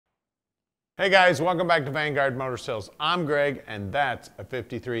Hey guys, welcome back to Vanguard Motor Sales. I'm Greg, and that's a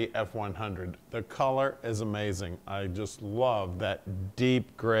 53 F100. The color is amazing. I just love that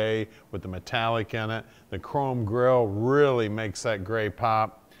deep gray with the metallic in it. The chrome grille really makes that gray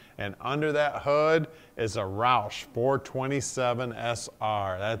pop. And under that hood is a Roush 427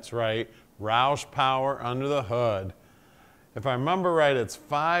 SR. That's right, Roush power under the hood. If I remember right, it's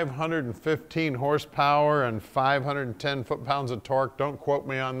 515 horsepower and 510 foot-pounds of torque. Don't quote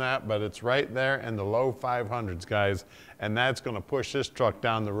me on that, but it's right there in the low 500s, guys. And that's going to push this truck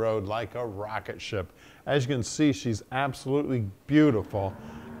down the road like a rocket ship. As you can see, she's absolutely beautiful.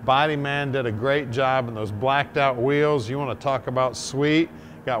 Body man did a great job in those blacked out wheels. You want to talk about sweet.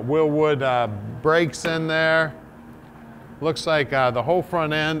 Got Wilwood brakes in there. Looks like the whole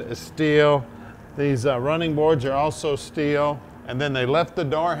front end is steel. These running boards are also steel, and then they left the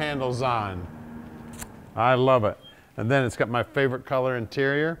door handles on. I love it. And then it's got my favorite color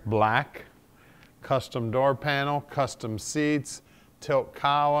interior, black, custom door panel, custom seats, tilt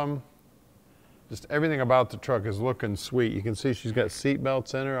column. Just everything about the truck is looking sweet. You can see she's got seat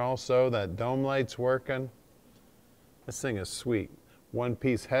belts in her also, that dome light's working. This thing is sweet.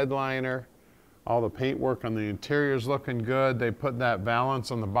 One-piece headliner. All the paintwork on the interior is looking good. They put that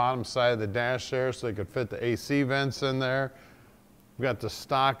valance on the bottom side of the dash there so they could fit the AC vents in there. We've got the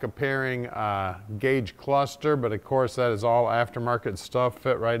stock appearing gauge cluster, but of course that is all aftermarket stuff,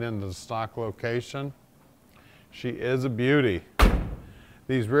 fit right into the stock location. She is a beauty.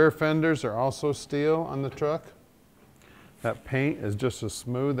 These rear fenders are also steel on the truck. That paint is just as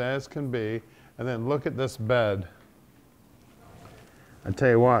smooth as can be. And then look at this bed. I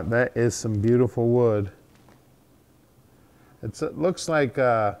tell you what, that is some beautiful wood. It looks like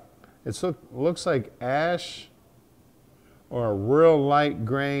looks like ash or a real light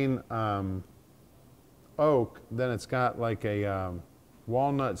grain oak. Then it's got like a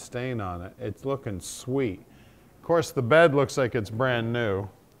walnut stain on it. It's looking sweet. Of course, the bed looks like it's brand new.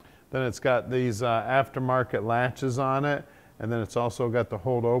 Then it's got these aftermarket latches on it, and then it's also got the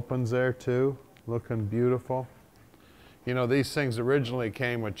hold opens there too. Looking beautiful. You know, these things originally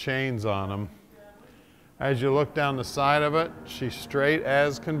came with chains on them. As you look down the side of it, she's straight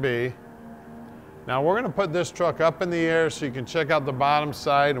as can be. Now we're going to put this truck up in the air so you can check out the bottom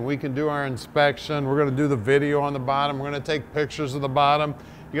side and we can do our inspection. We're going to do the video on the bottom. We're going to take pictures of the bottom.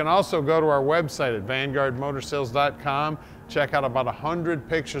 You can also go to our website at vanguardmotorsales.com. Check out about 100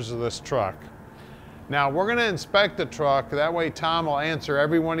 pictures of this truck. Now we're going to inspect the truck. That way Tom will answer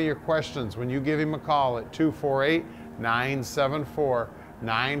every one of your questions when you give him a call at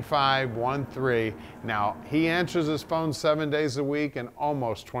 248-974-9513. Now, he answers his phone 7 days a week and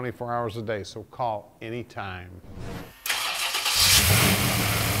almost 24 hours a day, so call anytime.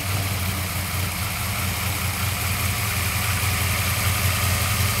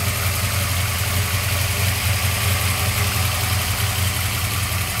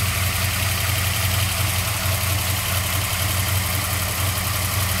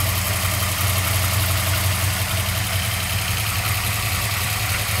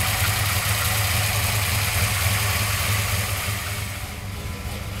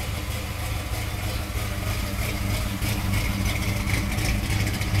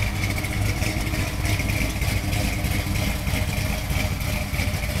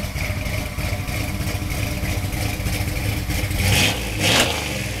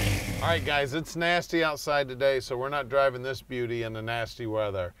 All right, guys, it's nasty outside today, so we're not driving this beauty in the nasty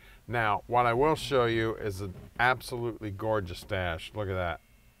weather. Now, what I will show you is an absolutely gorgeous dash. Look at that.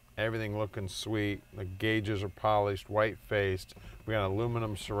 Everything looking sweet. The gauges are polished, white-faced. We got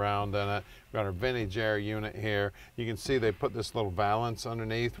aluminum surround in it. We got our vintage air unit here. You can see they put this little valance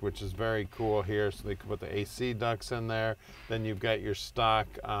underneath, which is very cool here, so they can put the AC ducts in there. Then you've got your stock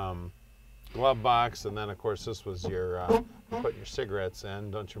glove box, and then of course this was your putting your cigarettes in.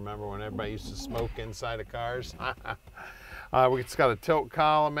 Don't you remember when everybody used to smoke inside of cars? It's got a tilt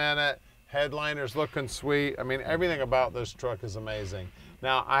column in it. Headliner's looking sweet. I mean, everything about this truck is amazing.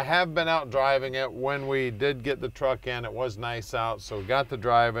 Now, I have been out driving it. When we did get the truck in, it was nice out, so we got to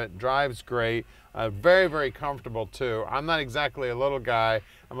drive it. Drives great. Very, very comfortable too. I'm not exactly a little guy.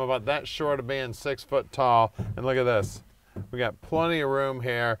 I'm about that short of being 6 foot tall. And look at this. We got plenty of room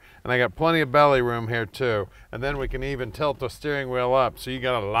here, and I got plenty of belly room here too. And then we can even tilt the steering wheel up, so you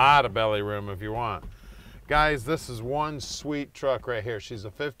got a lot of belly room if you want. Guys, this is one sweet truck right here. She's a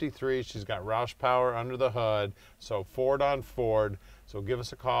 53. She's got Roush power under the hood, so Ford on Ford. So give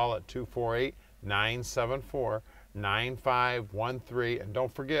us a call at 248-974-9513. And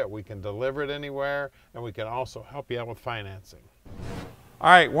don't forget, we can deliver it anywhere, and we can also help you out with financing. All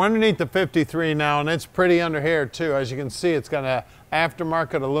right, we're underneath the 53 now, and it's pretty under here too. As you can see, it's got an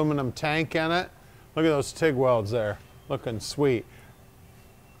aftermarket aluminum tank in it. Look at those TIG welds there, looking sweet.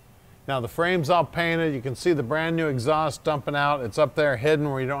 Now the frame's all painted. You can see the brand new exhaust dumping out. It's up there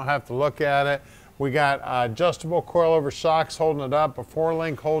hidden where you don't have to look at it. We got adjustable coilover shocks holding it up, a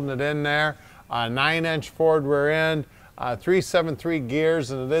 4-link holding it in there, a 9-inch Ford rear end, 373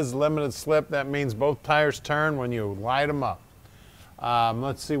 gears, and it is limited slip. That means both tires turn when you light them up.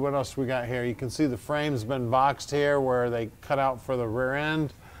 Let's see what else we got here. You can see the frame's been boxed here where they cut out for the rear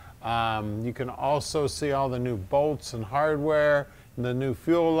end. You can also see all the new bolts and hardware, the new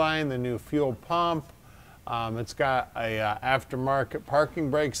fuel line, the new fuel pump. It's got a aftermarket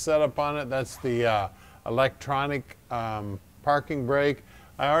parking brake setup on it. That's the electronic parking brake.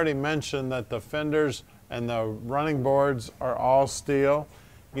 I already mentioned that the fenders and the running boards are all steel.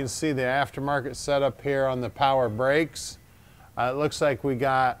 You can see the aftermarket setup here on the power brakes. It looks like we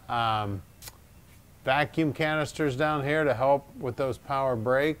got vacuum canisters down here to help with those power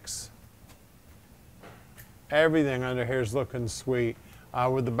brakes. Everything under here is looking sweet.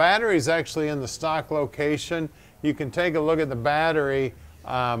 With the batteries actually in the stock location, you can take a look at the battery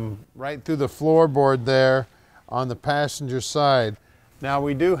right through the floorboard there on the passenger side. Now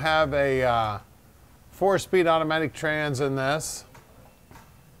we do have a 4-speed automatic trans in this.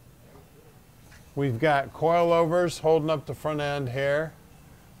 We've got coilovers holding up the front end here.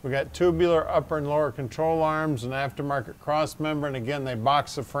 We got tubular upper and lower control arms, an aftermarket cross member, and again they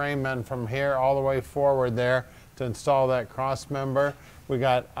box the frame in from here all the way forward there to install that cross member. We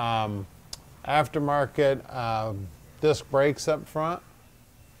got aftermarket disc brakes up front,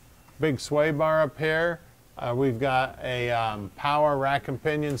 big sway bar up here. We've got a power rack and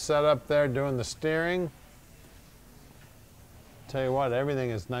pinion set up there doing the steering. Tell you what, everything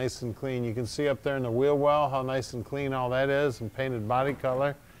is nice and clean. You can see up there in the wheel well how nice and clean all that is, and painted body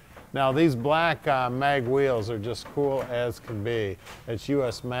color. Now these black mag wheels are just cool as can be. It's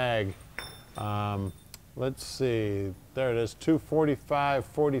US mag. Let's see, there it is, 245,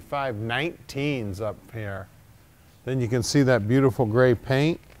 45, 19s up here. Then you can see that beautiful gray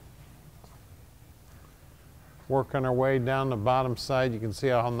paint. Working our way down the bottom side, you can see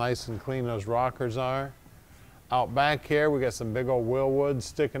how nice and clean those rockers are. Out back here, we got some big old Wilwood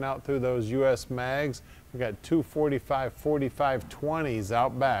sticking out through those US mags. We got 245, 45, 20s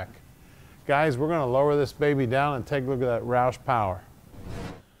out back. Guys, we're gonna lower this baby down and take a look at that Roush power.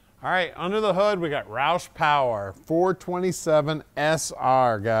 All right, under the hood, we got Roush power, 427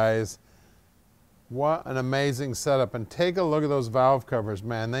 SR, guys. What an amazing setup. And take a look at those valve covers,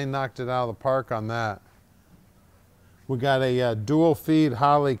 man. They knocked it out of the park on that. We got a dual feed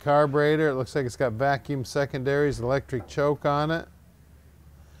Holley carburetor. It looks like it's got vacuum secondaries, electric choke on it.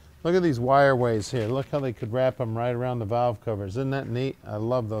 Look at these wireways here. Look how they could wrap them right around the valve covers. Isn't that neat? I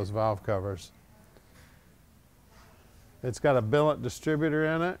love those valve covers. It's got a billet distributor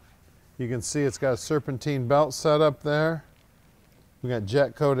in it. You can see it's got a serpentine belt set up there. We got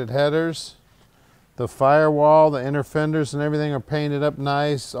jet coated headers. The firewall, the inner fenders and everything are painted up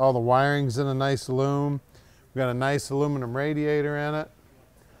nice. All the wiring's in a nice loom. We've got a nice aluminum radiator in it.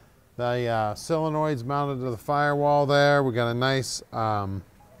 The solenoid's mounted to the firewall there. We got a nice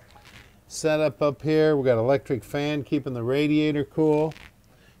setup up here. We got electric fan keeping the radiator cool.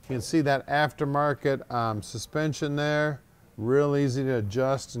 You can see that aftermarket suspension there. Real easy to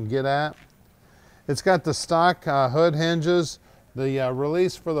adjust and get at. It's got the stock hood hinges. The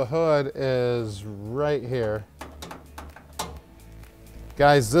release for the hood is right here.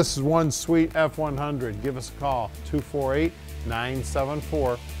 Guys, this is one sweet F100. Give us a call,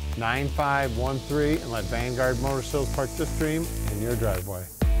 248-974-9513, and let Vanguard Motor Sales park this dream in your driveway.